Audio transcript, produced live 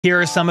Here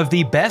are some of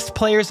the best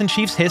players in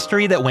Chiefs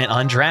history that went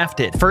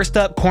undrafted. First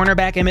up,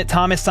 cornerback Emmitt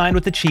Thomas signed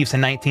with the Chiefs in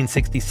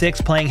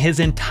 1966, playing his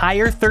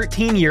entire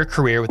 13-year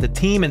career with the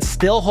team and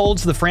still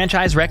holds the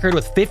franchise record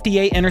with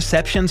 58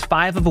 interceptions,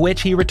 5 of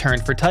which he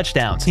returned for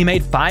touchdowns. He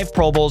made 5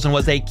 Pro Bowls and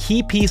was a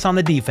key piece on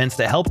the defense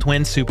that helped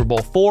win Super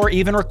Bowl IV,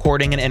 even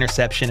recording an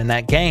interception in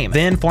that game.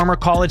 Then, former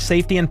college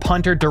safety and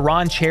punter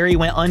Deron Cherry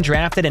went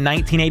undrafted in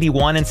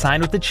 1981 and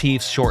signed with the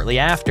Chiefs shortly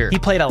after. He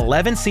played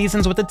 11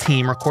 seasons with the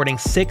team, recording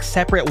 6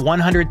 separate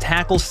 100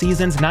 tackle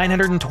seasons,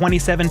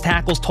 927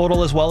 tackles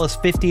total, as well as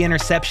 50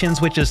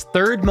 interceptions, which is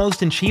third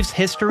most in Chiefs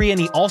history, and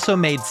he also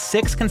made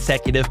 6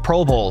 consecutive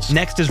Pro Bowls.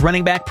 Next is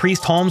running back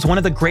Priest Holmes, one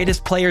of the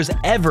greatest players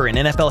ever in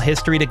NFL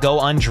history to go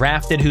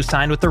undrafted, who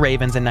signed with the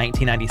Ravens in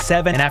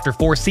 1997, and after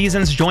 4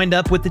 seasons joined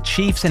up with the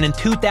Chiefs, and in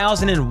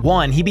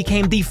 2001 he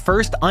became the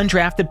first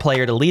undrafted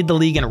player to lead the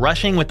league in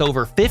rushing with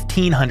over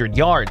 1,500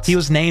 yards. He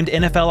was named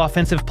NFL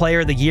Offensive Player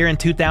of the Year in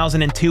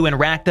 2002 and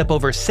racked up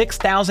over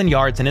 6,000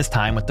 yards in his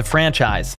time with the franchise.